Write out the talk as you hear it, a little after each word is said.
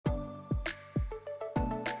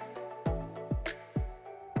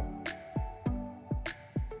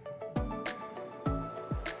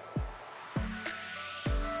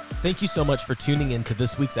Thank you so much for tuning in to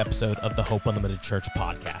this week's episode of the Hope Unlimited Church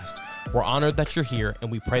podcast. We're honored that you're here,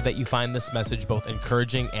 and we pray that you find this message both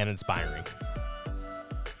encouraging and inspiring.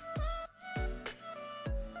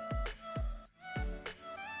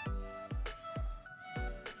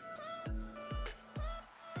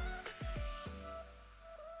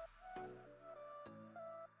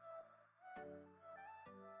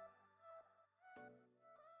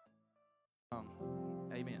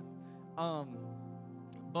 Amen.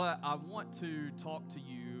 But I want to talk to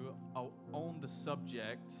you on the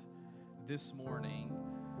subject this morning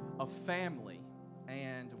of family.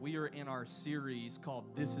 And we are in our series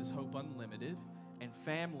called This is Hope Unlimited. And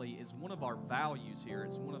family is one of our values here.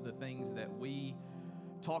 It's one of the things that we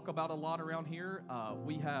talk about a lot around here.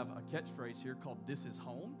 We have a catchphrase here called This is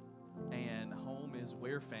Home. And home is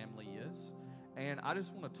where family is. And I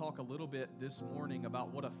just want to talk a little bit this morning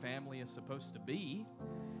about what a family is supposed to be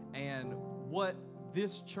and what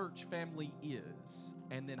this church family is,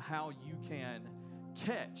 and then how you can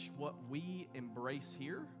catch what we embrace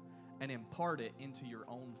here and impart it into your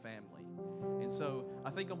own family. And so I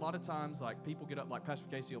think a lot of times, like, people get up, like Pastor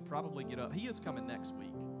Casey will probably get up. He is coming next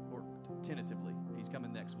week, or tentatively, he's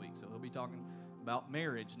coming next week. So he'll be talking about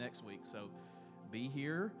marriage next week. So be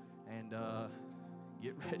here and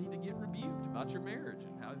get ready to get rebuked about your marriage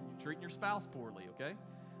and how you're treating your spouse poorly, okay?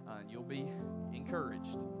 And you'll be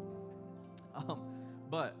encouraged.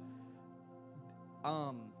 But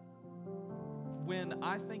when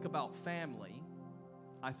I think about family,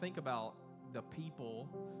 I think about the people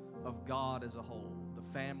of God as a whole, the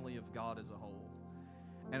family of God as a whole.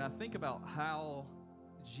 And I think about how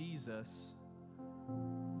Jesus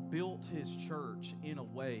built his church in a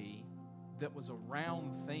way that was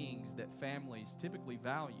around things that families typically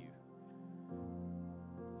value.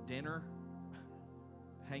 Dinner,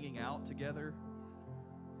 hanging out together.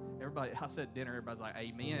 Everybody, I said dinner, everybody's like,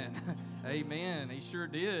 amen. Amen. He sure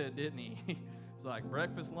did, didn't he? It's like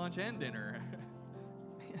breakfast, lunch, and dinner.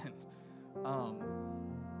 And,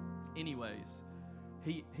 anyways,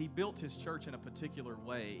 he built his church in a particular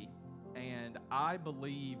way, and I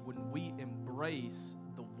believe when we embrace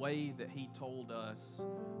the way that he told us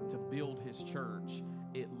to build his church,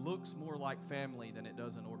 it looks more like family than it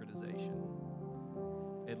does an organization.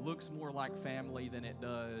 It looks more like family than it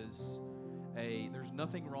does there's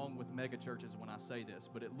nothing wrong with mega churches when I say this,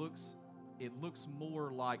 but it looks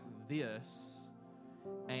more like this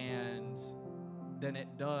and than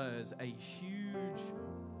it does a huge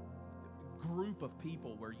group of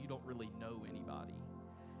people where you don't really know anybody.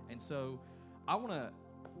 And so I want to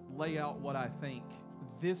lay out what I think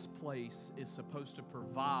this place is supposed to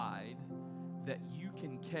provide that you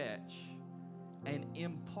can catch and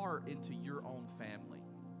impart into your own family.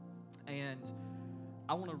 And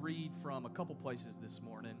I want to read from a couple places this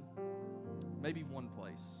morning, maybe one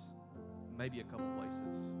place, maybe a couple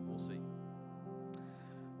places. We'll see.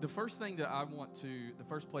 The first place that I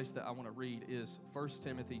want to read is 1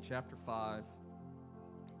 Timothy chapter 5,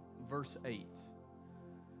 verse 8.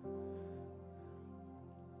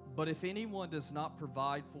 But if anyone does not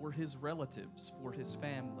provide for his relatives, for his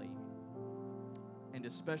family, and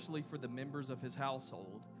especially for the members of his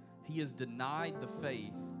household, he is denied the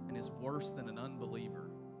faith and is worse than an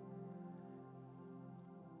unbeliever.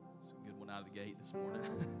 It's a good one out of the gate this morning.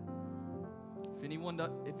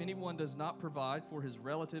 If anyone does not provide for his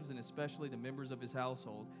relatives and especially the members of his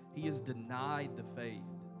household, he is denied the faith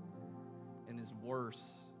and is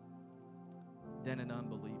worse than an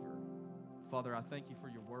unbeliever. Father, I thank you for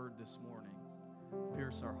your word this morning.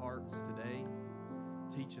 Pierce our hearts today.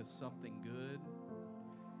 Teach us something good.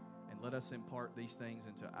 And let us impart these things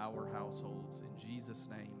into our households. In Jesus'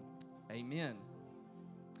 name, amen.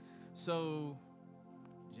 So,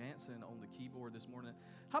 Jansen on the keyboard this morning.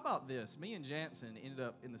 How about this? Me and Jansen ended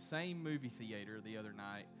up in the same movie theater the other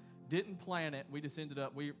night. Didn't plan it. We just ended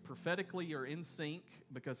up, we prophetically are in sync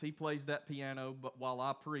because he plays that piano but while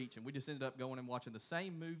I preach. And we just ended up going and watching the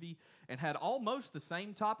same movie and had almost the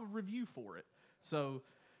same type of review for it. So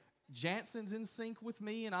Jansen's in sync with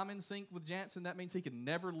me and I'm in sync with Jansen. That means he can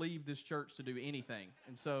never leave this church to do anything.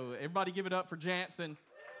 And so everybody give it up for Jansen.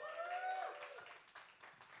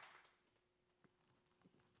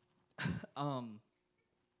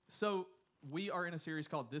 So we are in a series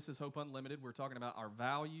called This is Hope Unlimited. We're talking about our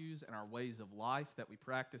values and our ways of life that we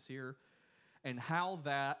practice here and how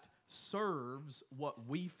that serves what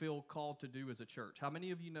we feel called to do as a church. How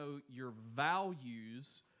many of you know your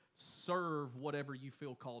values serve whatever you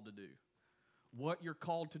feel called to do? What you're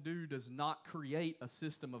called to do does not create a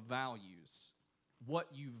system of values. What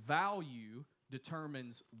you value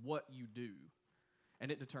determines what you do,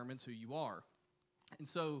 and it determines who you are. And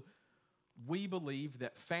so we believe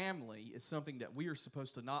that family is something that we are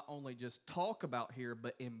supposed to not only just talk about here,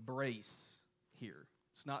 but embrace here.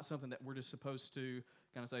 It's not something that we're just supposed to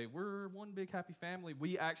kind of say, we're one big happy family.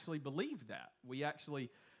 We actually believe that. We actually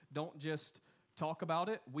don't just talk about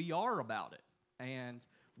it, we are about it. And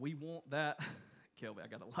we want that. Kelby, I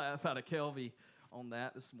got a laugh out of Kelby on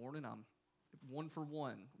that this morning. I'm 1 for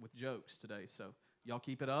 1 with jokes today, so y'all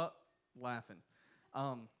keep it up, laughing.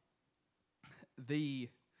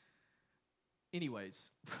 Anyways,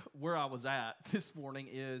 where I was at this morning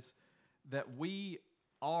is that we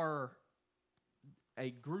are a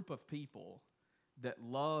group of people that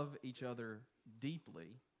love each other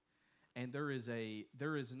deeply, and there is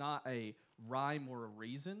not a rhyme or a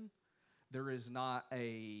reason. There is not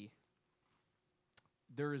a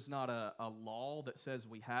law that says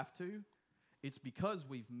we have to. It's because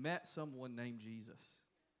we've met someone named Jesus.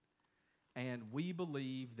 And we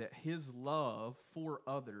believe that his love for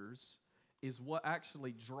others is what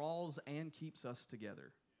actually draws and keeps us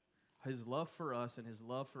together. His love for us and his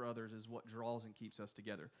love for others is what draws and keeps us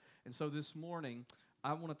together. And so this morning,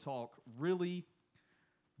 I want to talk really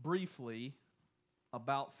briefly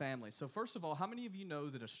about family. So first of all, how many of you know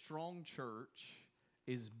that a strong church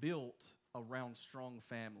is built around strong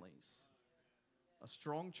families? A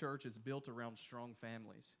strong church is built around strong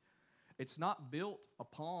families. It's not built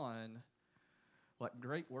upon like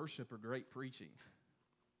great worship or great preaching.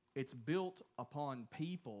 It's built upon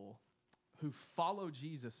people who follow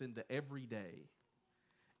Jesus in the everyday,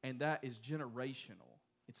 and that is generational.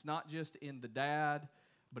 It's not just in the dad,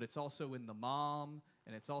 but it's also in the mom,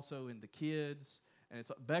 and it's also in the kids, and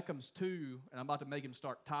it's Beckham's too, and I'm about to make him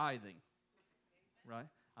start tithing, right?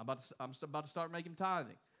 I'm about to start making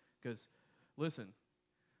tithing, because listen,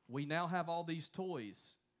 we now have all these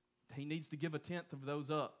toys. He needs to give 1/10 of those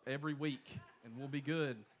up every week, and we'll be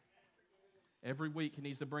good. Every week he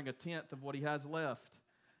needs to bring 1/10 of what he has left,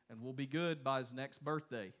 and we'll be good by his next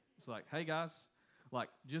birthday. It's like, hey guys, like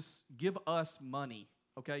just give us money,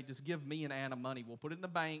 okay? Just give me and Anna money. We'll put it in the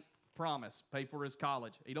bank, promise, pay for his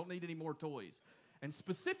college. He don't need any more toys. And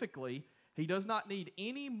specifically, he does not need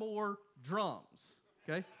any more drums,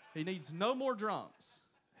 okay? He needs no more drums.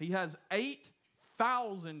 He has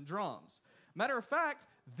 8,000 drums. Matter of fact,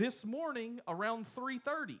 this morning around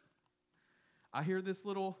 3:30, I hear this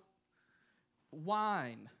little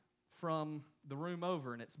whine from the room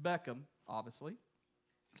over, and it's Beckham, obviously.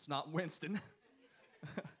 It's not Winston.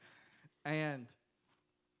 And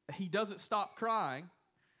he doesn't stop crying,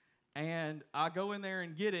 and I go in there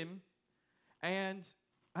and get him, and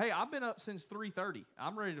hey, I've been up since 3:30.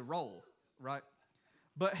 I'm ready to roll, right?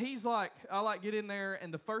 But he's like, I get in there,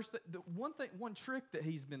 and one trick that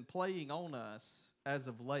he's been playing on us as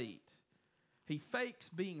of late, he fakes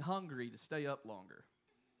being hungry to stay up longer.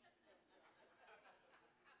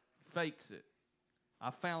 Fakes it.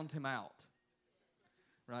 I found him out,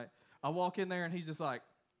 right? I walk in there, and he's just like,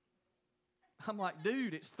 I'm like,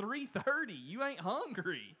 dude, it's 3:30. You ain't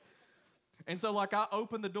hungry. And so, like, I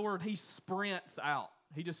open the door, and he sprints out.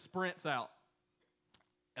 He just sprints out.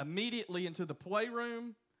 Immediately into the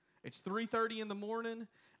playroom. It's 3:30 in the morning,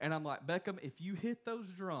 and I'm like, Beckham, if you hit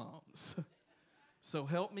those drums, so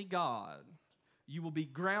help me God, you will be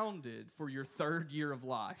grounded for your 3rd year of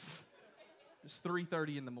life. It's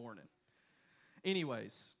 3:30 in the morning.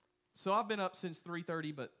 Anyways, so I've been up since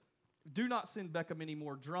 3:30, but do not send Beckham any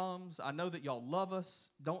more drums. I know that y'all love us.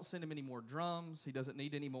 Don't send him any more drums. He doesn't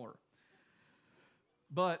need any more.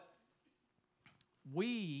 But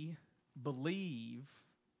we believe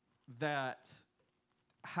that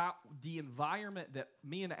the environment that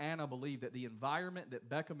me and Anna believe that the environment that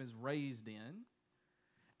Beckham is raised in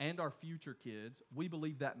and our future kids, we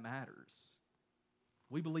believe that matters.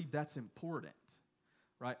 We believe that's important,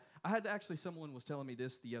 right? Someone was telling me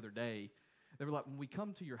this the other day. They were like, when we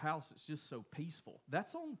come to your house, it's just so peaceful.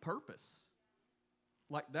 That's on purpose.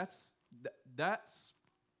 Like, that's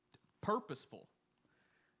purposeful.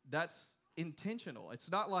 That's intentional.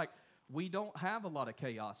 It's not like we don't have a lot of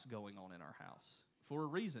chaos going on in our house for a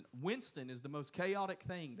reason. Winston is the most chaotic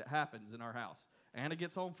thing that happens in our house. Anna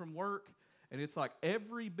gets home from work, and it's like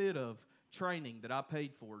every bit of training that I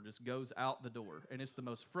paid for just goes out the door. And it's the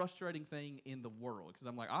most frustrating thing in the world because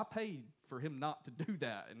I'm like, I paid for him not to do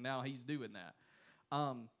that, and now he's doing that.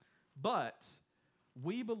 But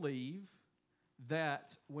we believe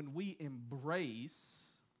that when we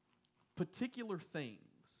embrace particular things,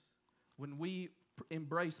 when we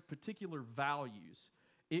embrace particular values,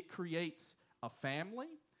 it creates a family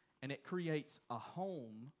and it creates a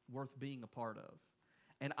home worth being a part of.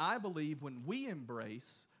 And I believe when we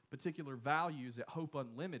embrace particular values at Hope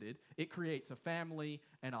Unlimited, it creates a family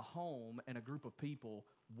and a home and a group of people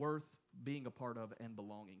worth being a part of and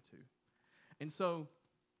belonging to. And so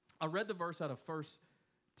I read the verse out of 1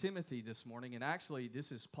 Timothy this morning, and actually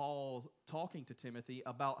this is Paul talking to Timothy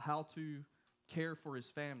about how to care for his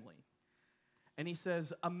family. And he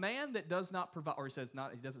says, a man that does not provide, or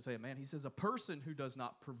he doesn't say a man, he says a person who does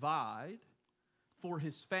not provide for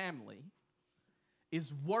his family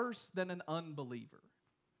is worse than an unbeliever.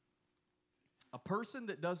 A person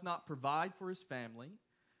that does not provide for his family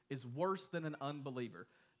is worse than an unbeliever.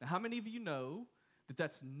 Now, how many of you know that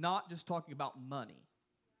that's not just talking about money?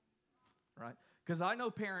 Right? Because I know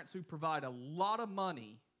parents who provide a lot of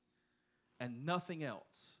money and nothing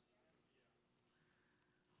else.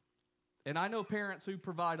 And I know parents who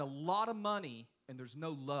provide a lot of money and there's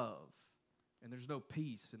no love, and there's no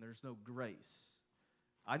peace, and there's no grace.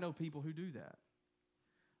 I know people who do that,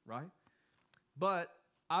 right? But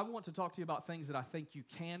I want to talk to you about things that I think you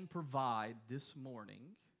can provide this morning,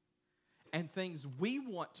 and things we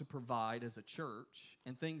want to provide as a church,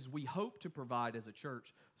 and things we hope to provide as a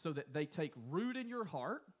church, so that they take root in your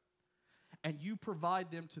heart, and you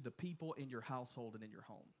provide them to the people in your household and in your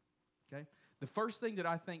home, okay? The first thing that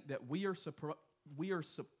I think that we are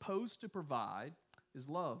supposed to provide is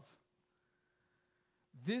love.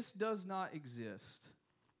 This does not exist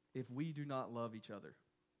if we do not love each other.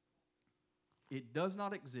 It does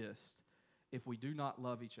not exist if we do not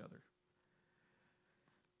love each other.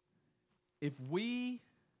 If we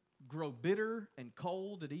grow bitter and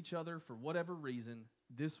cold at each other for whatever reason,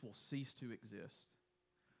 this will cease to exist.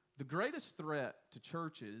 The greatest threat to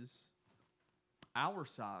churches our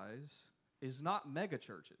size is not mega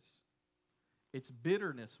churches. It's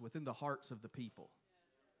bitterness within the hearts of the people.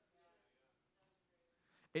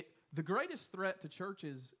 The greatest threat to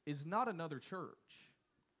churches is not another church.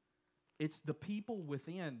 It's the people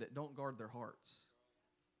within that don't guard their hearts.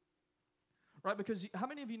 Right? Because how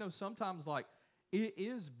many of you know sometimes, like, it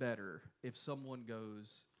is better if someone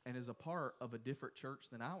goes and is a part of a different church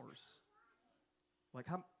than ours? Like,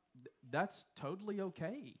 that's totally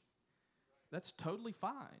okay. That's totally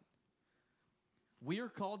fine. We are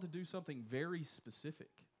called to do something very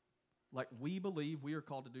specific. Like, we believe we are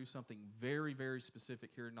called to do something very, very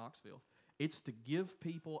specific here in Knoxville. It's to give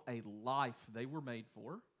people a life they were made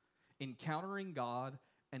for, encountering God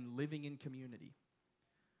and living in community,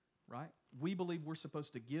 right? We believe we're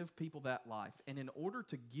supposed to give people that life. And in order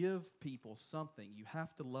to give people something, you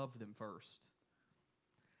have to love them first.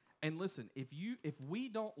 And listen, if we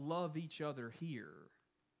don't love each other here,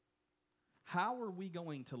 how are we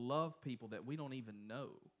going to love people that we don't even know?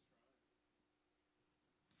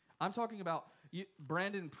 I'm talking about,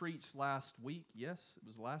 Brandon preached last week. Yes, it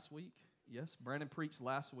was last week. Yes, Brandon preached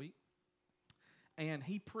last week. And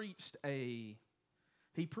he preached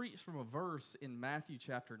from a verse in Matthew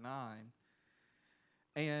chapter 9.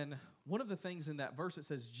 And one of the things in that verse, it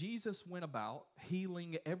says, Jesus went about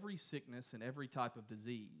healing every sickness and every type of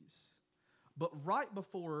disease. But right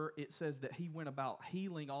before it says that he went about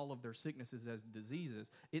healing all of their sicknesses and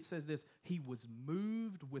diseases, it says this: he was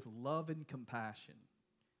moved with love and compassion.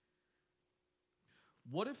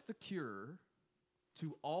 What if the cure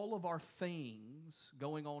to all of our things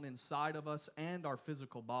going on inside of us and our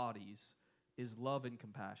physical bodies is love and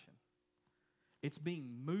compassion? It's being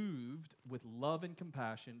moved with love and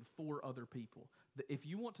compassion for other people. If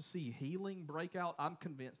you want to see healing break out, I'm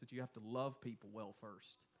convinced that you have to love people well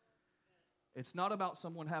first. It's not about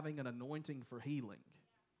someone having an anointing for healing,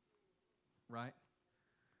 right?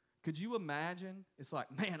 Could you imagine? It's like,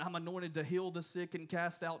 man, I'm anointed to heal the sick and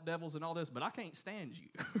cast out devils and all this, but I can't stand you.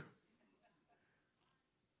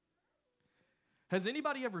 Has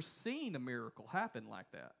anybody ever seen a miracle happen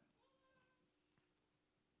like that?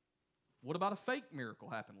 What about a fake miracle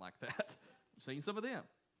happen like that? I've seen some of them.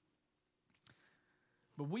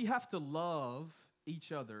 But we have to love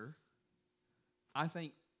each other, I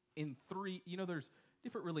think, in three, there's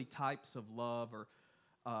different really types of love or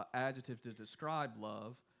adjective to describe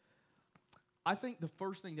love. I think the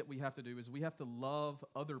first thing that we have to do is we have to love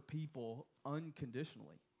other people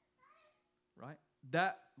unconditionally, right?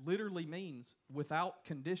 That literally means without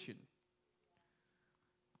condition.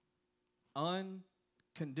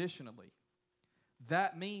 Unconditionally.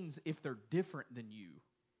 That means if they're different than you,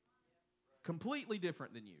 completely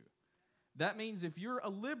different than you. That means if you're a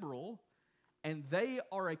liberal and they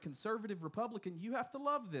are a conservative Republican, you have to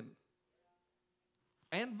love them.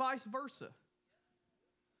 And vice versa.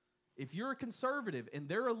 If you're a conservative and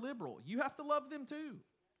they're a liberal, you have to love them too.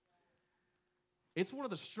 It's one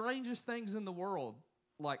of the strangest things in the world,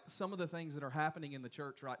 like some of the things that are happening in the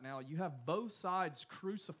church right now. You have both sides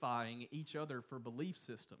crucifying each other for belief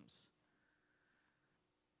systems.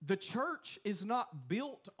 The church is not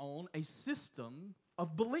built on a system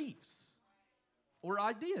of beliefs or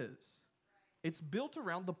ideas. It's built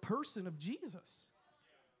around the person of Jesus.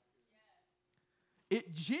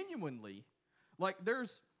 It genuinely, like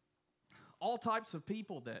there's all types of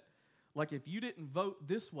people that, like if you didn't vote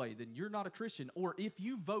this way, then you're not a Christian. Or if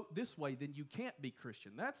you vote this way, then you can't be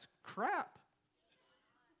Christian. That's crap.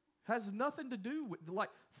 Has nothing to do with, like,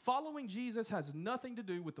 following Jesus has nothing to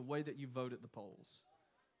do with the way that you vote at the polls.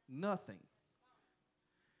 Nothing.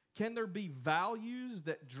 Can there be values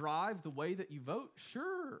that drive the way that you vote?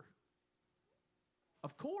 Sure.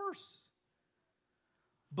 Of course.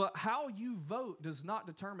 But how you vote does not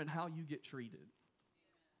determine how you get treated.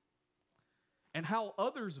 And how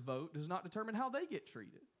others vote does not determine how they get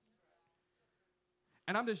treated.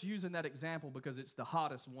 And I'm just using that example because it's the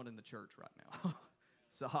hottest one in the church right now.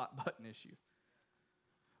 It's a hot button issue.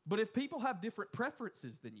 But if people have different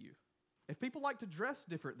preferences than you, if people like to dress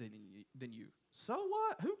different than you, so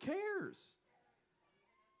what? Who cares?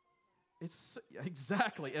 It's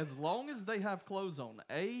exactly, as long as they have clothes on.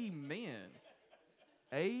 Amen.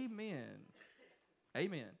 Amen.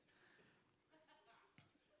 Amen.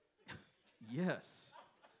 Yes.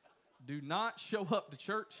 Do not show up to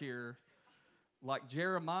church here like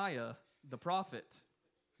Jeremiah the prophet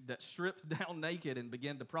that stripped down naked and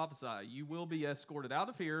began to prophesy. You will be escorted out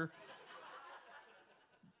of here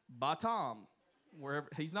by Tom. Wherever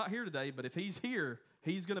he's not here today, but if he's here,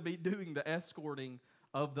 he's going to be doing the escorting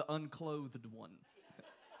of the unclothed one.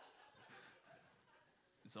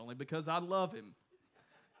 It's only because I love him,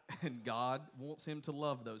 and God wants him to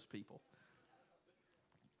love those people.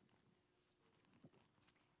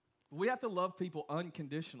 We have to love people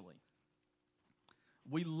unconditionally.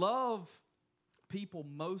 We love people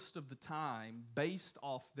most of the time based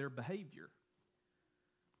off their behavior.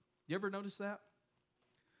 You ever notice that?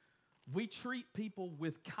 We treat people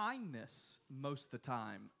with kindness most of the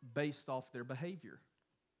time based off their behavior.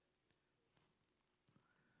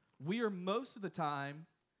 We are most of the time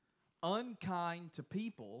unkind to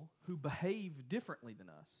people who behave differently than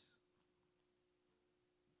us.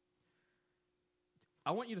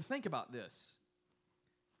 I want you to think about this.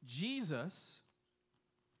 Jesus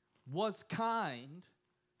was kind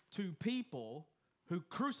to people who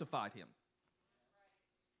crucified him.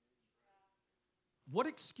 What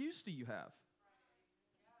excuse do you have?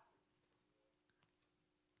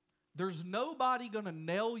 There's nobody going to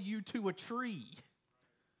nail you to a tree.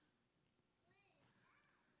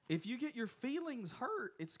 If you get your feelings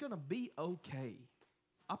hurt, it's going to be okay.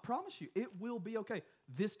 I promise you, it will be okay.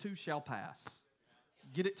 This too shall pass.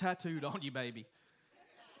 Get it tattooed on you, baby.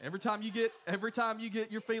 Every time you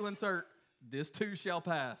get your feelings hurt, this too shall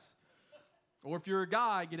pass. Or if you're a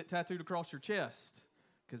guy, get it tattooed across your chest,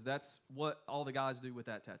 because that's what all the guys do with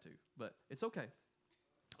that tattoo. But it's okay.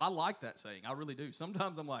 I like that saying. I really do.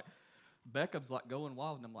 Sometimes I'm like, Beckham's like going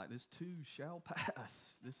wild, and I'm like, this too shall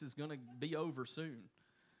pass. This is going to be over soon.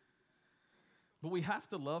 But we have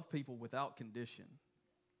to love people without condition.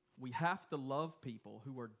 We have to love people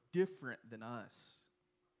who are different than us.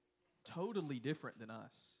 Totally different than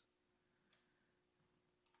us.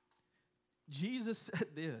 Jesus said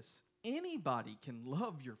this, anybody can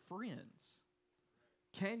love your friends.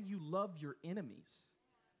 Can you love your enemies?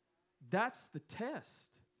 That's the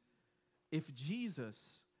test. If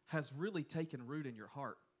Jesus has really taken root in your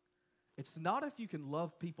heart. It's not if you can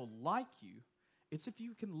love people like you, it's if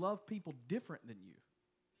you can love people different than you.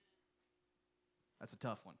 That's a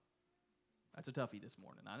tough one. That's a toughie this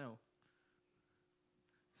morning, I know.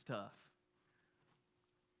 It's tough.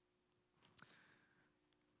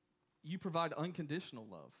 You provide unconditional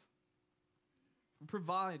love. You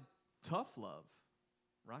provide tough love,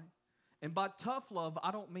 right? And by tough love,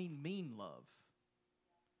 I don't mean mean love.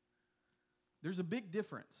 There's a big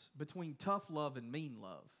difference between tough love and mean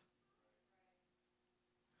love.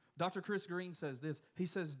 Dr. Chris Green says this. He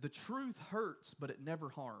says, the truth hurts, but it never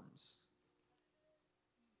harms.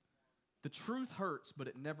 The truth hurts, but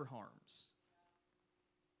it never harms.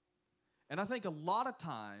 And I think a lot of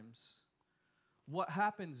times what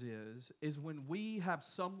happens is when we have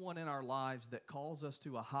someone in our lives that calls us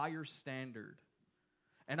to a higher standard,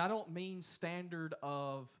 and I don't mean standard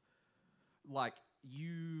of like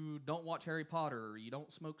you don't watch Harry Potter, or you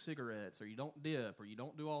don't smoke cigarettes, or you don't dip, or you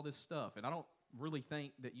don't do all this stuff. And I don't really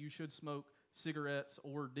think that you should smoke cigarettes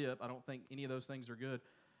or dip. I don't think any of those things are good.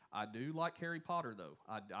 I do like Harry Potter, though.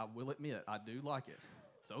 I will admit, I do like it.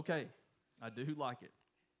 It's okay. I do like it.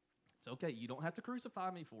 It's okay. You don't have to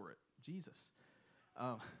crucify me for it. Jesus.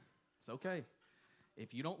 It's okay.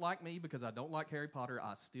 If you don't like me because I don't like Harry Potter,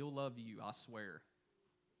 I still love you, I swear.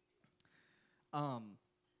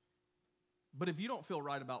 But if you don't feel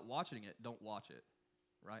right about watching it, don't watch it.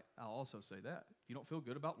 right? I'll also say that. If you don't feel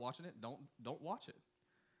good about watching it, don't watch it.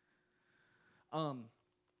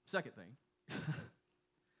 Second thing,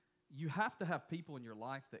 you have to have people in your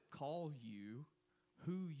life that call you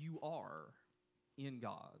who you are in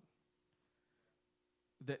God,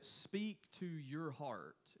 that speak to your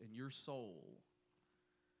heart and your soul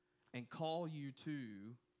and call you to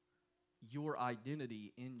your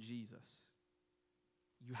identity in Jesus.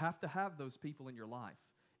 You have to have those people in your life.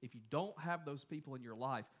 If you don't have those people in your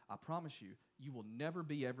life, I promise you, you will never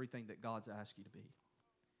be everything that God's asked you to be.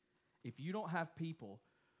 If you don't have people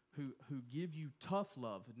who give you tough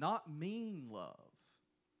love, not mean love.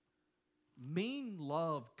 Mean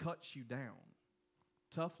love cuts you down.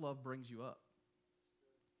 Tough love brings you up.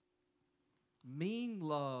 Mean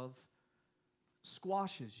love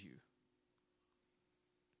squashes you.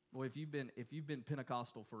 Boy, if you've been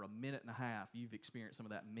Pentecostal for a minute and a half, you've experienced some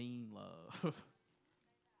of that mean love.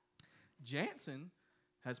 Jansen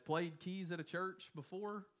has played keys at a church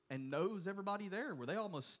before and knows everybody there, where they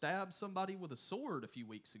almost stabbed somebody with a sword a few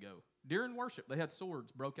weeks ago. During worship, they had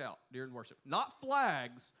swords broke out during worship. Not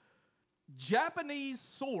flags, Japanese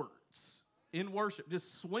swords in worship,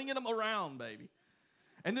 just swinging them around, baby.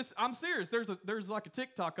 And this, I'm serious, there's like a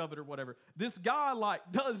TikTok of it or whatever. This guy like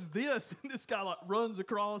does this, and this guy like runs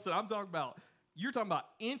across, and you're talking about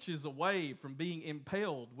inches away from being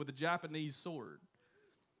impaled with a Japanese sword.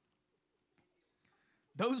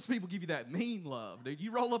 Those people give you that mean love, dude.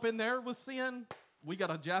 You roll up in there with sin, we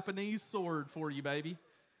got a Japanese sword for you, baby.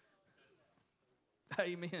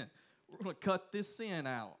 Amen. We're going to cut this sin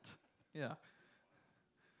out. Yeah.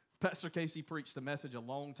 Pastor Casey preached a message a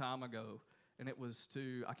long time ago, and it was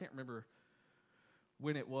to, I can't remember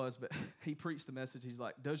when it was, but he preached the message. He's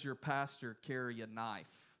like, does your pastor carry a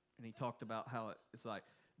knife? And he talked about how it's like,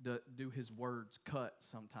 do his words cut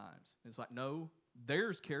sometimes? And it's like, no,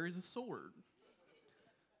 theirs carries a sword.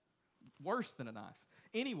 Worse than a knife.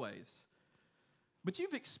 Anyways, but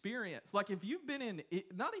you've experienced, like if you've been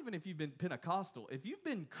not even if you've been Pentecostal, if you've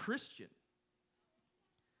been Christian,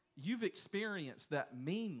 you've experienced that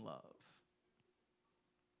mean love,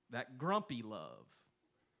 that grumpy love.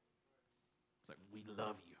 It's like, we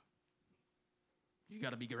love you. You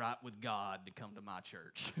got to be right with God to come to my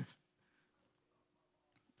church.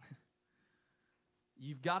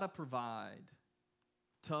 You've got to provide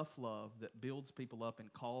tough love that builds people up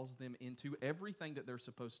and calls them into everything that they're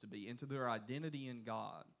supposed to be, into their identity in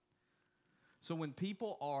God. So when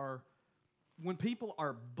people are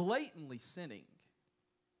blatantly sinning,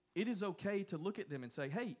 it is okay to look at them and say,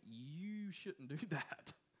 hey, you shouldn't do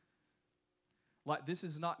that. Like, this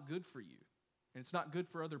is not good for you, and it's not good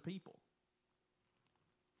for other people.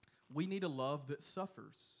 We need a love that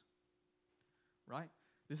suffers, right?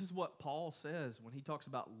 This is what Paul says when he talks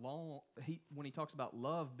about love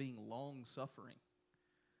being long-suffering,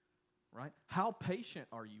 right? How patient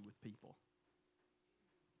are you with people?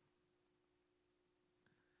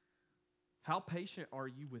 How patient are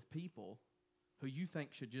you with people who you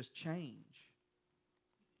think should just change?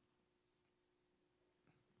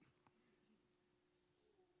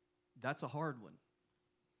 That's a hard one.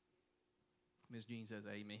 Ms. Jean says,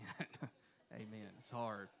 amen. Amen. It's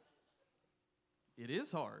hard. It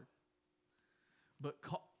is hard. But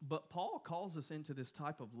Paul calls us into this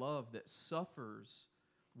type of love that suffers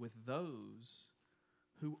with those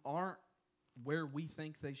who aren't where we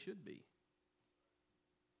think they should be.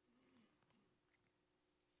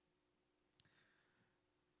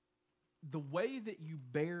 The way that you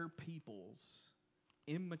bear people's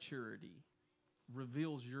immaturity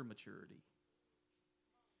reveals your maturity.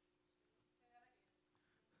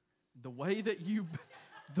 The way that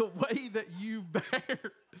you bear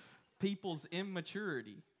people's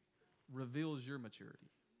immaturity reveals your maturity.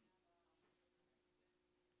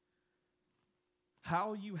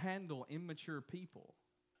 How you handle immature people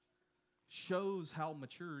shows how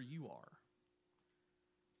mature you are.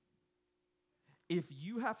 If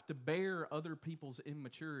you have to bear other people's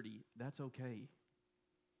immaturity, that's okay.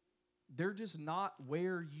 They're just not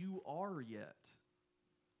where you are yet.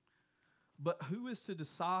 But who is to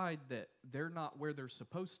decide that they're not where they're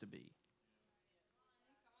supposed to be?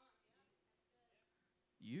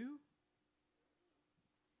 You?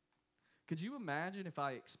 Could you imagine if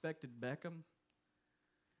I expected Beckham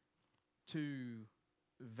to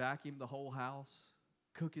vacuum the whole house,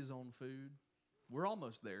 cook his own food? We're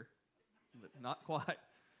almost there, but not quite.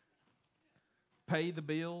 Pay the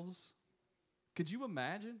bills. Could you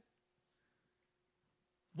imagine?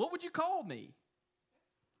 What would you call me?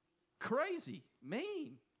 Crazy,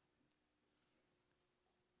 mean,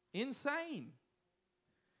 insane.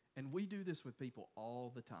 And we do this with people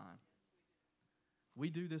all the time. We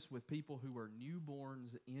do this with people who are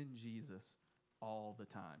newborns in Jesus all the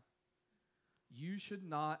time. You should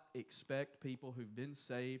not expect people who've been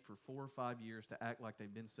saved for 4 or 5 years to act like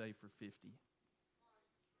they've been saved for 50.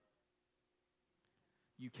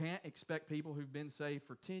 You can't expect people who've been saved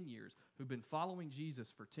for 10 years, who've been following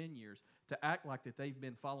Jesus for 10 years, to act like that they've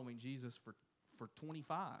been following Jesus for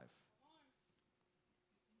 25.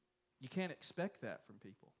 You can't expect that from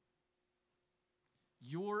people.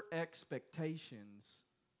 Your expectations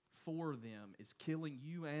for them is killing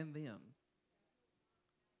you and them.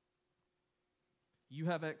 You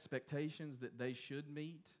have expectations that they should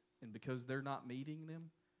meet, and because they're not meeting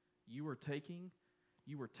them, you are taking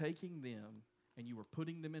them and you are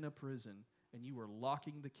putting them in a prison, and you are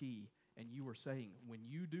locking the key, and you are saying, when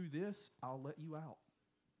you do this, I'll let you out.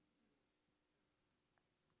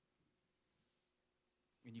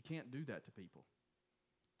 And you can't do that to people.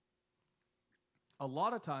 A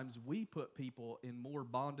lot of times we put people in more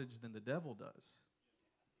bondage than the devil does.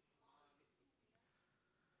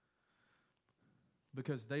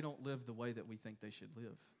 Because they don't live the way that we think they should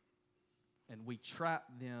live. And we trap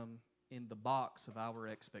them in the box of our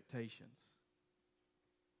expectations.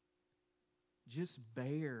 Just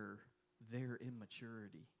bear their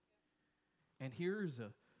immaturity. And here's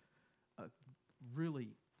a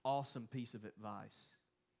really awesome piece of advice.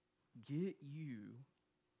 Get you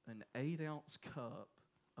an 8-ounce cup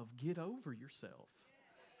of Get Over Yourself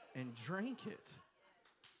and drink it.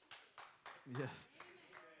 Yes.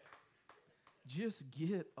 Just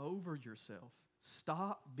get over yourself.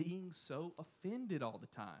 Stop being so offended all the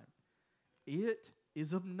time. It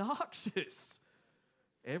is obnoxious.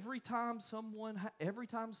 Every time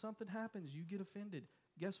something happens, you get offended.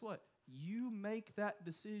 Guess what? You make that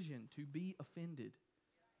decision to be offended.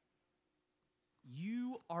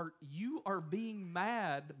 You are being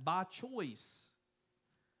mad by choice.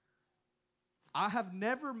 I have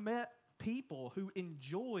never met people who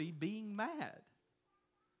enjoy being mad.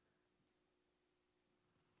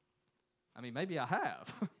 I mean, maybe I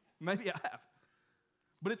have. Maybe I have.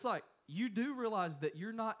 But it's like, you do realize that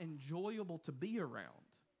you're not enjoyable to be around.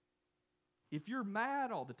 If you're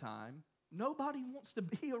mad all the time, nobody wants to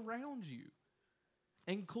be around you,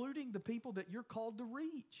 including the people that you're called to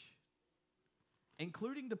reach,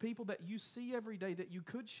 including the people that you see every day that you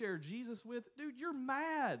could share Jesus with. Dude, you're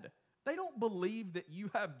mad. They don't believe that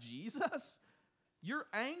you have Jesus. You're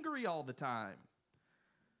angry all the time.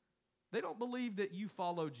 They don't believe that you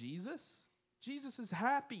follow Jesus. Jesus is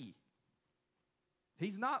happy.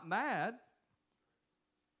 He's not mad.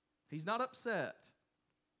 He's not upset.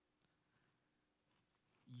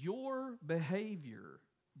 Your behavior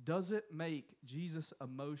doesn't make Jesus'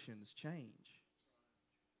 emotions change.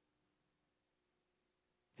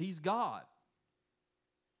 He's God.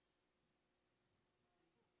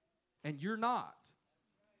 And you're not.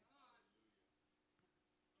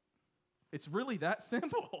 It's really that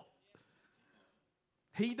simple.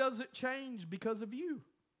 He doesn't change because of you.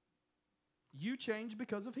 You change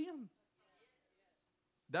because of Him.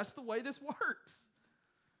 That's the way this works.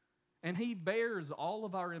 And He bears all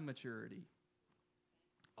of our immaturity,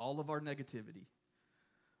 all of our negativity,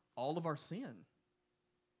 all of our sin,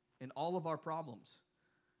 and all of our problems,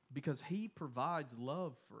 because He provides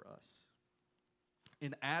love for us.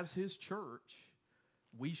 And as His church,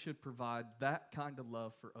 we should provide that kind of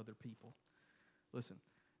love for other people. Listen,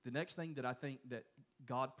 the next thing that I think that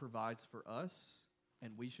God provides for us,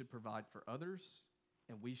 and we should provide for others,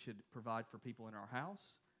 and we should provide for people in our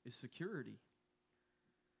house, is security.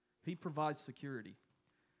 He provides security.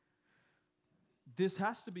 This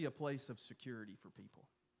has to be a place of security for people.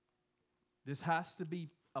 This has to be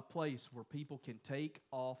a place where people can take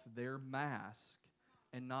off their mask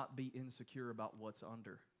and not be insecure about what's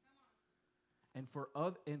under. And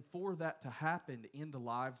for that to happen in the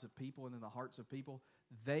lives of people and in the hearts of people,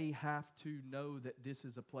 they have to know that this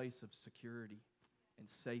is a place of security and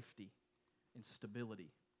safety and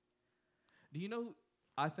stability. Do you know,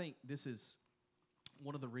 I think this is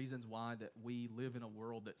one of the reasons why that we live in a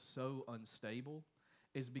world that's so unstable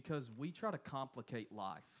is because we try to complicate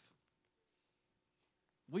life.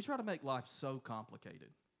 We try to make life so complicated.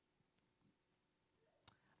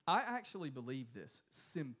 I actually believe this.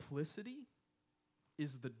 Simplicity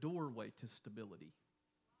is the doorway to stability.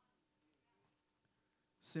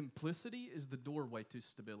 Simplicity is the doorway to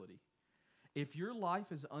stability. If your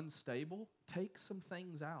life is unstable, take some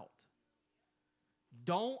things out.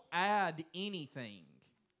 Don't add anything.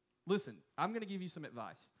 Listen, I'm going to give you some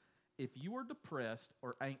advice. If you are depressed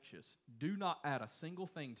or anxious, do not add a single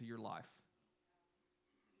thing to your life.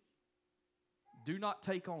 Do not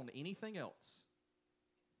take on anything else.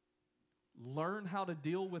 Learn how to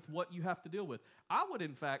deal with what you have to deal with. I would,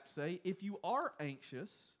 in fact, say if you are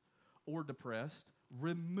anxious or depressed,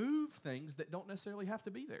 remove things that don't necessarily have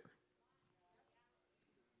to be there.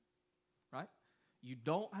 Right? You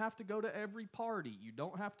don't have to go to every party. You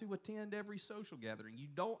don't have to attend every social gathering. You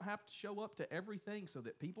don't have to show up to everything so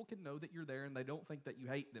that people can know that you're there and they don't think that you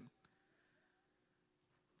hate them.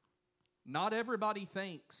 Not everybody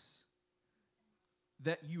thinks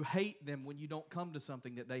that you hate them when you don't come to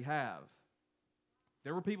something that they have.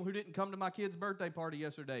 There were people who didn't come to my kid's birthday party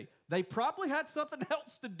yesterday. They probably had something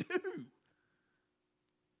else to do.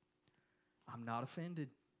 I'm not offended.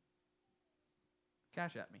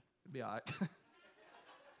 Cash at me. It'll be all right.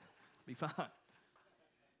 Be fine.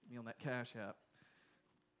 Be on that Cash App.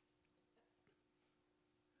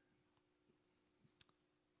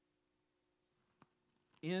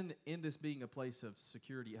 In this being a place of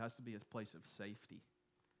security, it has to be a place of safety.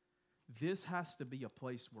 This has to be a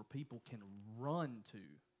place where people can run to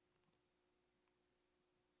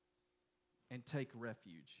and take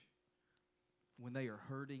refuge when they are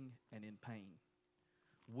hurting and in pain.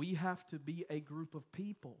 We have to be a group of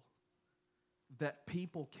people that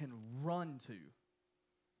people can run to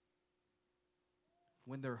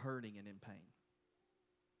when they're hurting and in pain,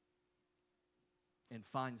 and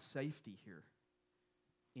find safety here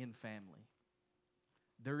in family.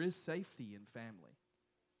 There is safety in family.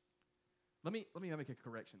 Let me make a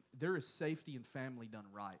correction. There is safety in family done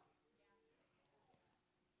right.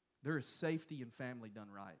 There is safety in family done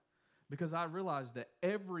right. Because I realize that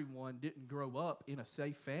everyone didn't grow up in a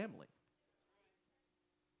safe family.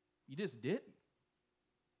 You just didn't.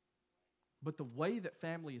 But the way that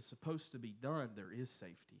family is supposed to be done, there is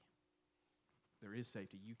safety. There is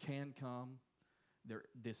safety. You can come.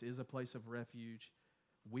 This is a place of refuge.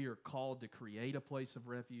 We are called to create a place of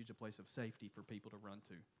refuge, a place of safety for people to run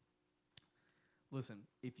to. Listen,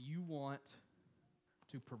 if you want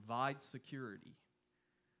to provide security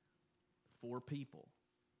for people,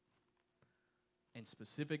 and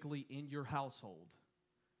specifically in your household,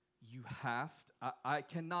 you have to, I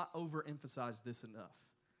cannot overemphasize this enough.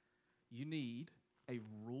 You need a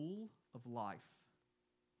rule of life.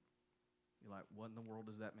 You're like, what in the world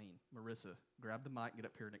does that mean? Marissa, grab the mic, get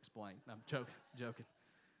up here and explain. I'm joking.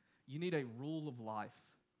 You need a rule of life.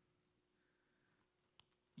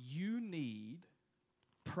 You need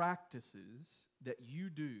practices that you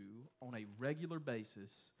do on a regular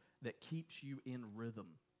basis that keeps you in rhythm.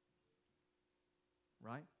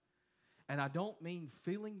 Right? And I don't mean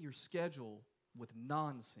filling your schedule with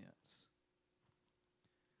nonsense.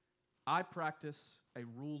 I practice a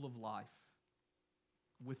rule of life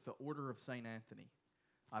with the order of St. Anthony.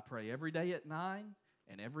 I pray every day at 9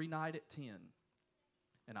 and every night at 10.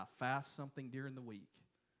 And I fast something during the week.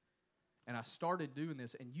 And I started doing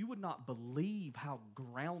this, and you would not believe how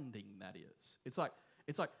grounding that is. It's like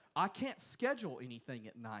I can't schedule anything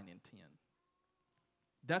at 9 and 10.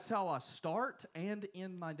 That's how I start and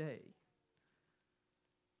end my day.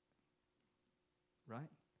 Right?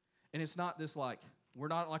 And it's not this like, we're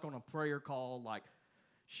not like on a prayer call like,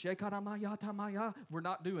 Shekaramaya tamaya. We're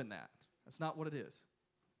not doing that. That's not what it is.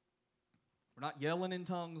 We're not yelling in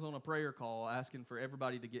tongues on a prayer call asking for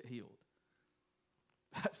everybody to get healed.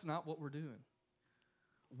 That's not what we're doing.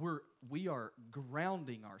 We are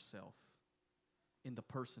grounding ourselves in the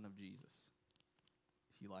person of Jesus.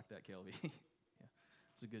 You like that, Kelby? Yeah.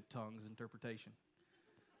 It's a good tongues interpretation.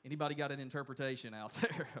 Anybody got an interpretation out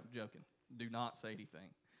there? I'm joking. Do not say anything.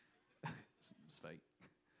 It's fake.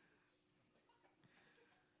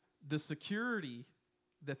 The security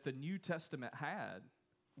that the New Testament had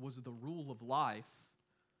was the rule of life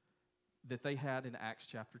that they had in Acts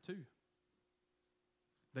chapter 2.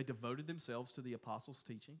 They devoted themselves to the apostles'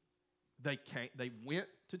 teaching. They went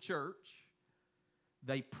to church.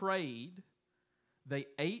 They prayed. They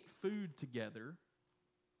ate food together.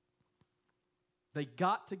 They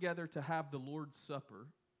got together to have the Lord's Supper.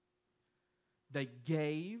 They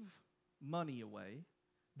gave money away.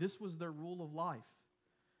 This was their rule of life.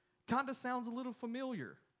 Kind of sounds a little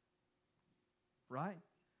familiar, right?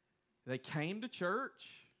 They came to church.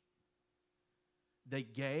 They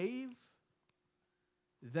gave.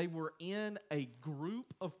 They were in a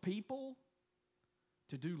group of people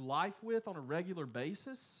to do life with on a regular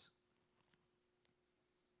basis.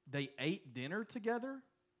 They ate dinner together.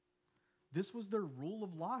 This was their rule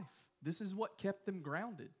of life. This is what kept them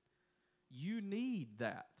grounded. You need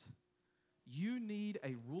that. You need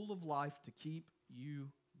a rule of life to keep you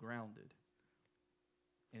grounded.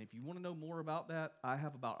 And if you want to know more about that, I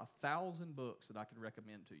have about 1,000 books that I can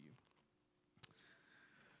recommend to you.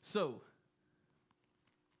 So,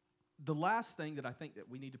 the last thing that I think that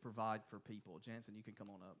we need to provide for people, Jansen, you can come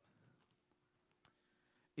on up.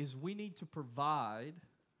 is we need to provide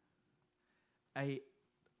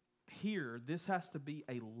this has to be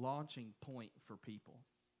a launching point for people.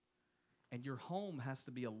 And your home has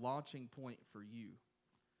to be a launching point for you.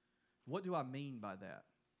 What do I mean by that?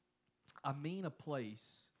 I mean a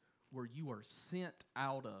place where you are sent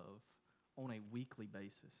out of on a weekly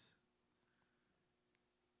basis.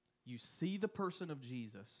 You see the person of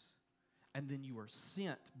Jesus, and then you are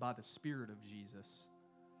sent by the Spirit of Jesus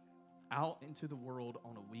out into the world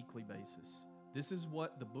on a weekly basis. This is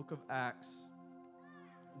what the book of Acts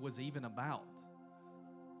was even about.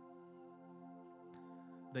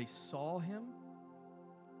 They saw him.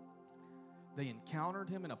 They encountered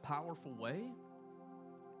him in a powerful way.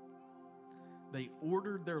 They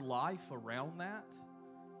ordered their life around that,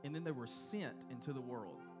 and then they were sent into the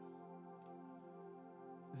world.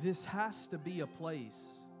 This has to be a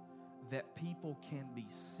place that people can be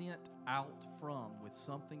sent out from with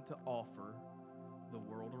something to offer the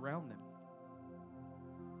world around them.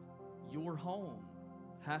 Your home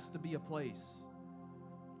has to be a place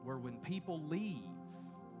where when people leave,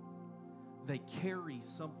 they carry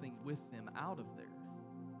something with them out of there.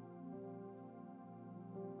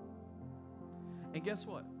 And guess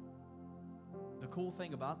what? The cool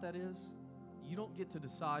thing about that is you don't get to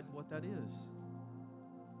decide what that is.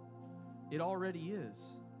 It already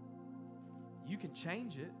is. You can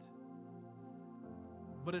change it,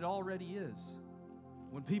 but it already is.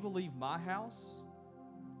 When people leave my house,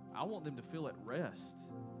 I want them to feel at rest.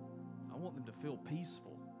 I want them to feel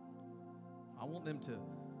peaceful. I want them to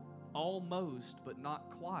almost, but not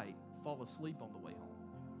quite, fall asleep on the way home,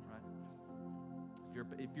 right?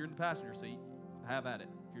 If you're in the passenger seat, have at it.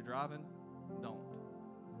 If you're driving, don't.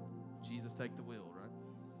 Jesus, take the wheel, right?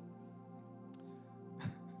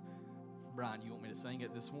 Brian, you want me to sing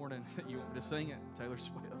it this morning? You want me to sing it? Taylor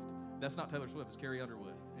Swift. That's not Taylor Swift, it's Carrie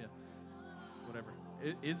Underwood. Yeah, whatever.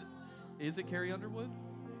 Is it Carrie Underwood?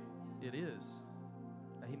 It is.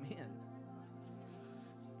 Amen.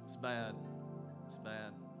 It's bad. It's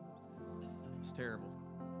bad. It's terrible.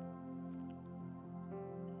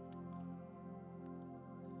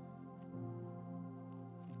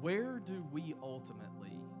 Where do we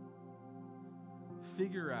ultimately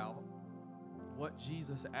figure out what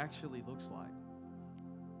Jesus actually looks like?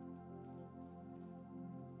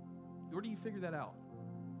 Where do you figure that out?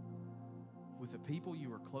 With the people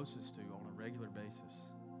you are closest to on a regular basis.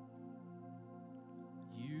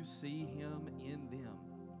 You see him in them.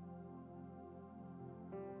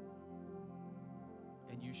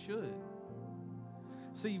 And you should.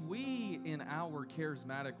 See, we in our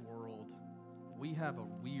charismatic world, we have a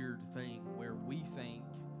weird thing where we think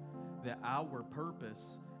that our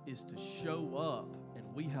purpose is to show up and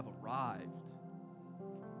we have arrived.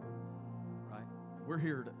 Right? We're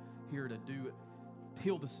here to do it.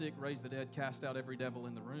 Heal the sick, raise the dead, cast out every devil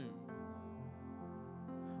in the room.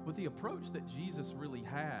 But the approach that Jesus really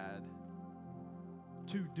had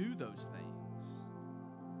to do those things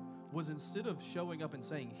was, instead of showing up and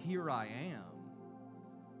saying, "Here I am,"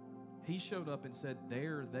 he showed up and said,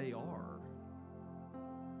 "There they are.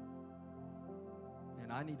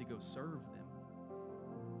 And I need to go serve them.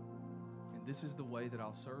 And this is the way that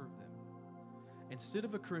I'll serve them." Instead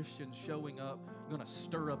of a Christian showing up, going to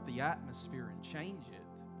stir up the atmosphere and change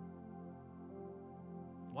it,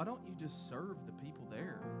 why don't you just serve the people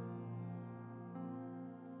there?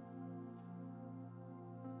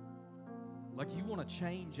 Like, you want to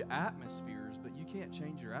change atmospheres, but you can't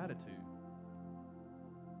change your attitude.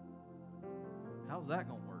 How's that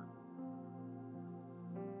going to work?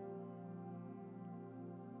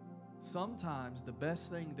 Sometimes the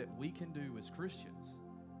best thing that we can do as Christians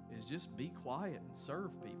is just be quiet and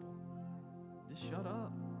serve people. Just shut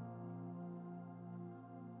up.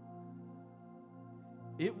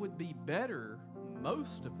 It would be better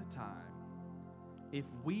most of the time if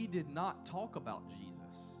we did not talk about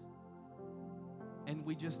Jesus and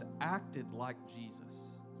we just acted like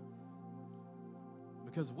Jesus.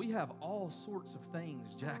 Because we have all sorts of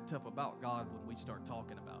things jacked up about God when we start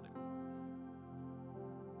talking about Him.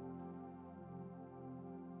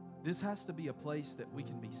 This has to be a place that we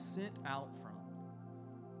can be sent out from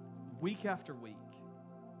week after week.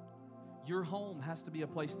 Your home has to be a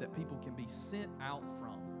place that people can be sent out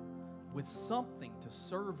from with something to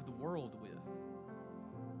serve the world with.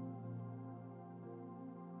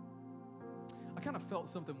 I kind of felt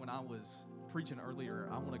something when I was preaching earlier.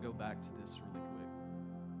 I want to go back to this really quick.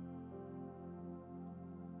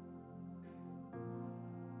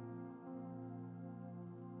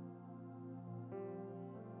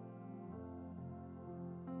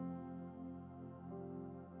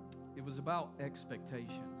 It was about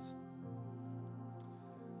expectations.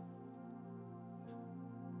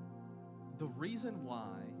 The reason why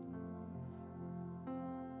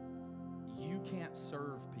you can't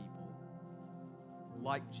serve people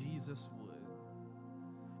like Jesus would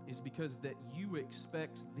is because that you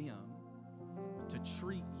expect them to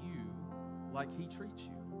treat you like He treats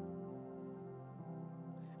you.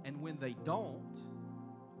 And when they don't,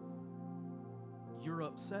 you're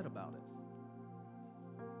upset about it.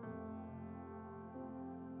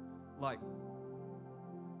 Like,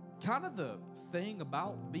 kind of the thing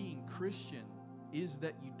about being Christian is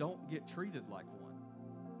that you don't get treated like one.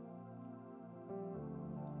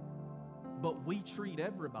 But we treat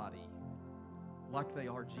everybody like they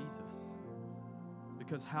are Jesus.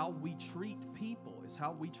 Because how we treat people is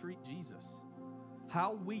how we treat Jesus.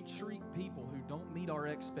 How we treat people who don't meet our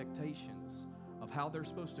expectations of how they're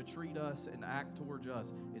supposed to treat us and act towards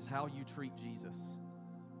us is how you treat Jesus.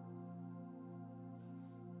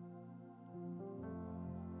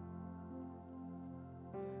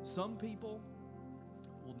 Some people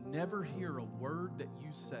will never hear a word that you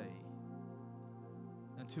say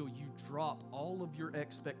until you drop all of your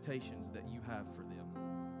expectations that you have for them.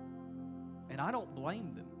 And I don't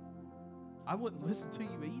blame them. I wouldn't listen to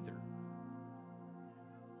you either.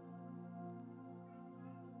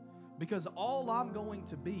 Because all I'm going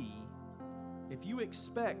to be, if you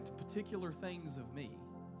expect particular things of me,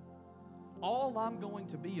 all I'm going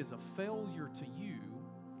to be is a failure to you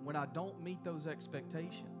when I don't meet those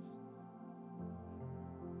expectations.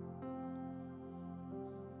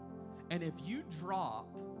 And if you drop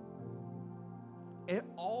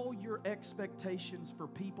all your expectations for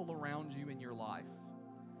people around you in your life,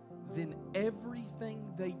 then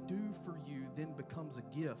everything they do for you then becomes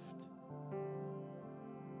a gift.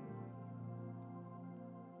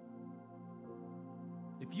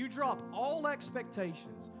 If you drop all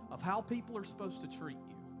expectations of how people are supposed to treat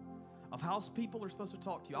you, of how people are supposed to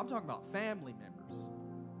talk to you, I'm talking about family members.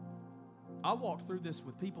 I walked through this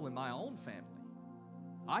with people in my own family.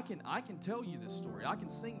 I can tell you this story. I can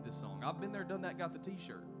sing this song. I've been there, done that, got the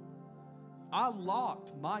t-shirt. I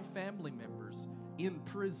locked my family members in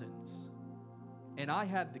prisons, and I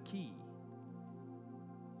had the key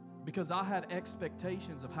because I had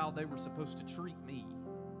expectations of how they were supposed to treat me.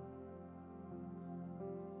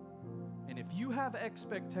 And if you have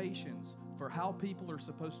expectations for how people are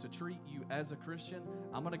supposed to treat you as a Christian,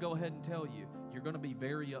 I'm going to go ahead and tell you, you're going to be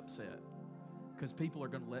very upset because people are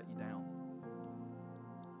going to let you down.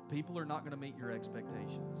 People are not going to meet your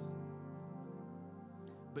expectations.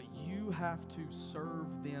 But you have to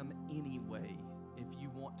serve them anyway if you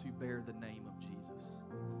want to bear the name of Jesus.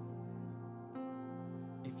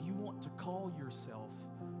 If you want to call yourself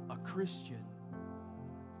a Christian,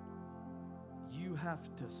 you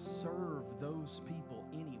have to serve those people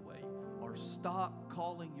anyway, or stop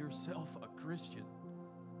calling yourself a Christian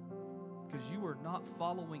because you are not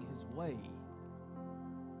following His way.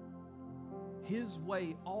 His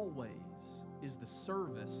way always is the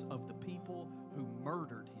service of the people who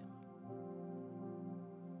murdered Him.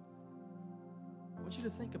 I want you to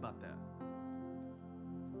think about that.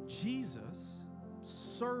 Jesus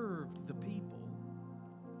served the people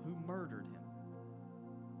who murdered Him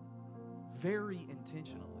very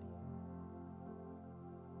intentionally.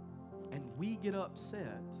 And we get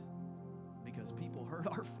upset because people hurt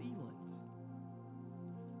our feelings.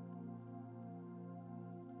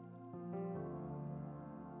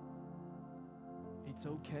 It's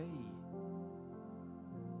okay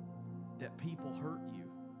that people hurt you.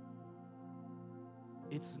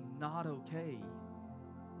 It's not okay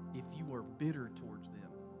if you are bitter towards them.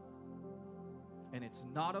 And it's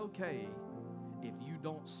not okay if you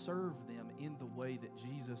don't serve them in the way that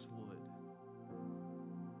Jesus would.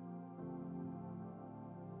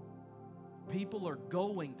 People are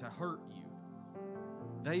going to hurt you.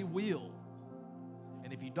 They will.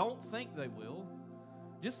 And if you don't think they will,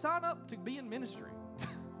 just sign up to be in ministry.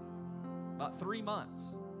 About 3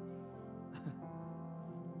 months.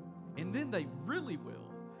 And then they really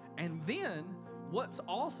will. And then what's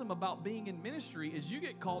awesome about being in ministry is you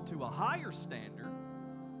get called to a higher standard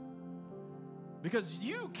because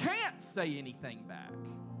you can't say anything back.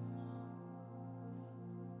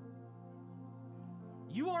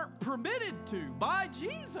 You aren't permitted to by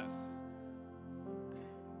Jesus.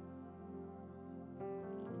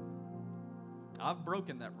 I've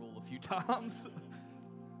broken that rule a few times.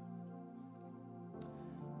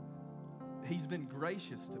 He's been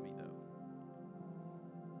gracious to me, though.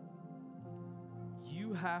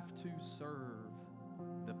 You have to serve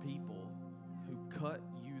the people who cut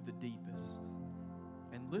you the deepest.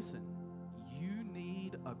 And listen, you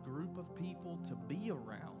need a group of people to be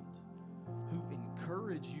around who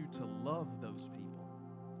encourage you to love those people.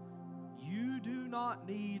 You do not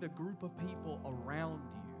need a group of people around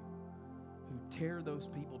you who tear those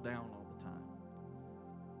people down all the time.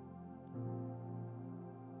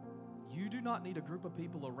 You do not need a group of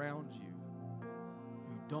people around you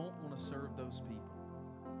who don't want to serve those people.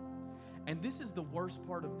 And this is the worst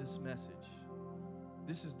part of this message.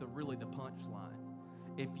 This is really the punchline.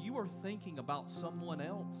 If you are thinking about someone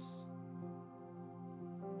else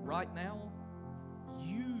right now,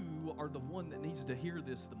 you are the one that needs to hear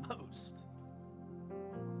this the most.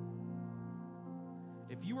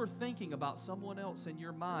 If you are thinking about someone else in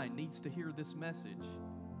your mind needs to hear this message,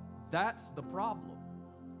 that's the problem.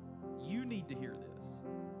 You need to hear this.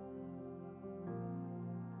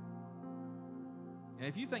 And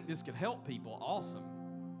if you think this could help people, awesome.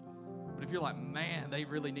 But if you're like, man, they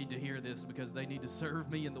really need to hear this because they need to serve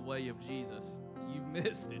me in the way of Jesus, you've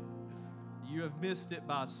missed it. You have missed it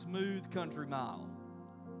by a smooth country mile.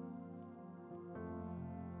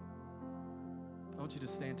 I want you to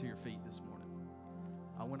stand to your feet this morning.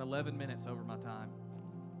 I went 11 minutes over my time.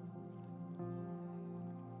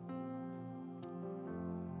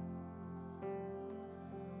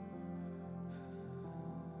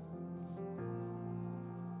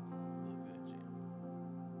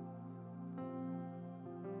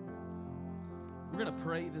 We're going to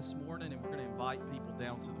pray this morning, and we're going to invite people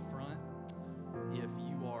down to the front. If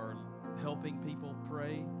you are helping people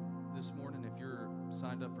pray this morning, if you're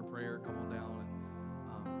signed up for prayer, come on down.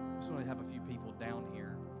 And just want to have a few people down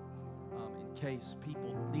here in case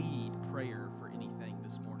people need prayer for anything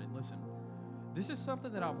this morning. Listen, this is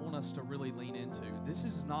something that I want us to really lean into. This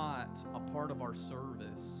is not a part of our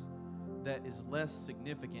service that is less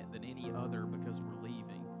significant than any other because we're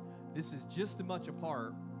leaving. This is just as much a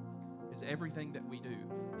part as everything that we do.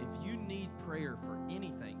 If you need prayer for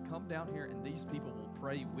anything, come down here and these people will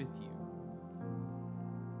pray with you.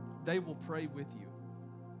 They will pray with you.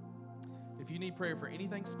 If you need prayer for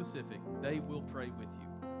anything specific, they will pray with you.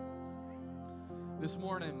 This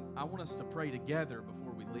morning, I want us to pray together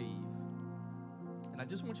before we leave. And I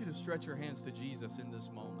just want you to stretch your hands to Jesus in this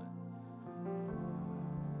moment.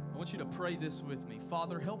 I want you to pray this with me.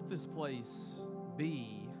 Father, help this place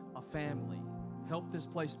be a family. Help this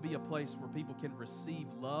place be a place where people can receive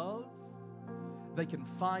love, they can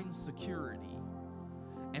find security,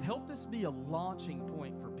 and help this be a launching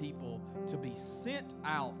point for people to be sent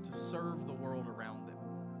out to serve the world around them.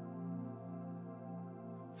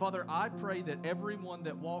 Father, I pray that everyone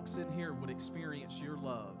that walks in here would experience your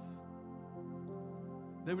love.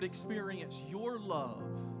 They would experience your love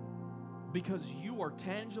because you are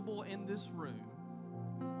tangible in this room.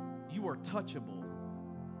 You are touchable.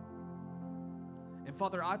 And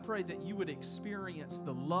Father, I pray that you would experience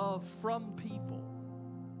the love from people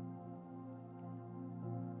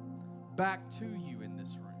back to you in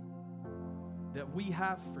this room that we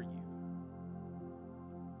have for you.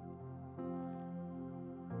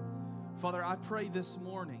 Father, I pray this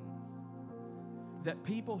morning that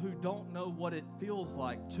people who don't know what it feels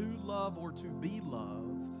like to love or to be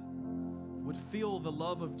loved would feel the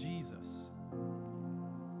love of Jesus.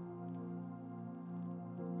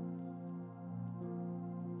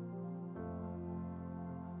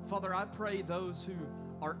 Father, I pray those who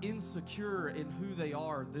are insecure in who they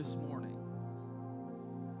are this morning,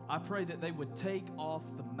 I pray that they would take off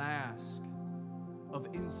the mask of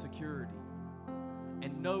insecurity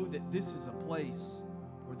and know that this is a place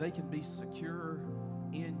where they can be secure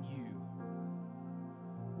in you.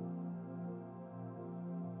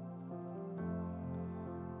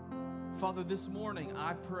 Father, this morning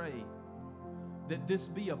I pray that this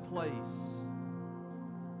be a place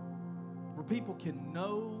where people can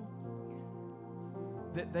know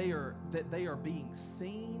that they are being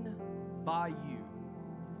seen by you.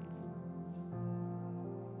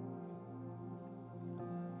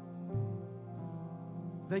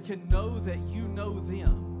 They can know that you know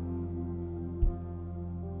them.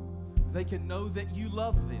 They can know that you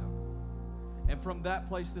love them. And from that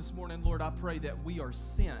place this morning, Lord, I pray that we are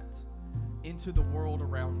sent into the world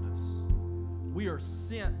around us. We are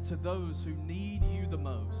sent to those who need you the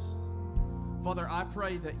most. Father, I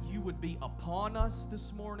pray that you would be upon us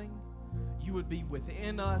this morning, you would be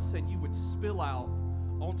within us, and you would spill out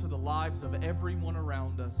onto the lives of everyone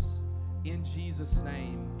around us. In Jesus'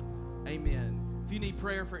 name, amen. If you need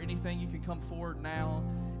prayer for anything, you can come forward now.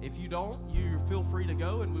 If you don't, you feel free to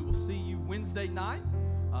go, and we will see you Wednesday night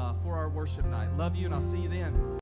for our worship night. Love you, and I'll see you then.